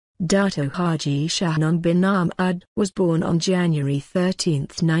Dato Haji Shahnon bin Ahmad was born on January 13,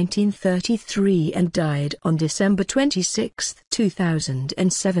 1933 and died on December 26,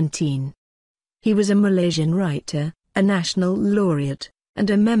 2017. He was a Malaysian writer, a national laureate, and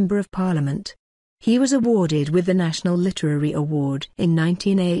a member of parliament. He was awarded with the National Literary Award in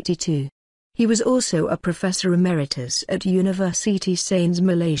 1982. He was also a professor emeritus at University Sains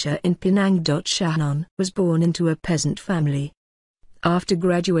Malaysia in Penang. Shahnon was born into a peasant family. After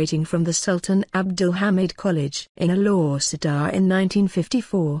graduating from the Sultan Abdul Hamid College in Alor Setar in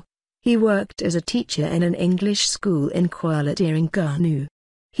 1954, he worked as a teacher in an English school in Kuala Terengganu.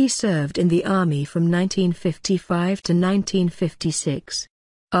 He served in the army from 1955 to 1956.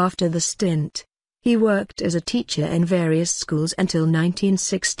 After the stint, he worked as a teacher in various schools until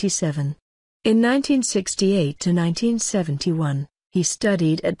 1967. In 1968 to 1971, he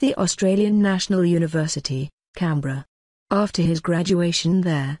studied at the Australian National University, Canberra. After his graduation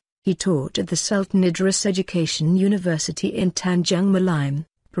there, he taught at the Sultan Idris Education University in Tanjung Malayam,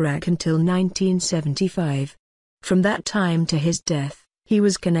 Perak until 1975. From that time to his death, he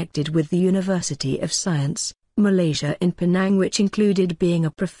was connected with the University of Science, Malaysia in Penang, which included being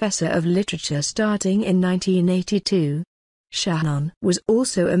a professor of literature starting in 1982. Shahnon was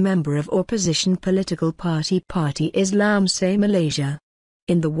also a member of opposition political party Parti Islam Se Malaysia.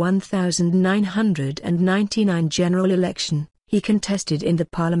 In the 1999 general election, he contested in the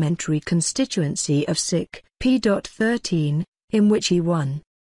parliamentary constituency of SIK P.13, in which he won.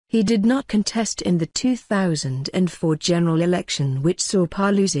 He did not contest in the 2004 general election, which saw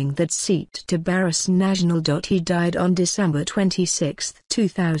PAR losing that seat to Barisan Nasional. He died on December 26,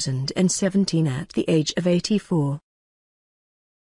 2017 at the age of 84.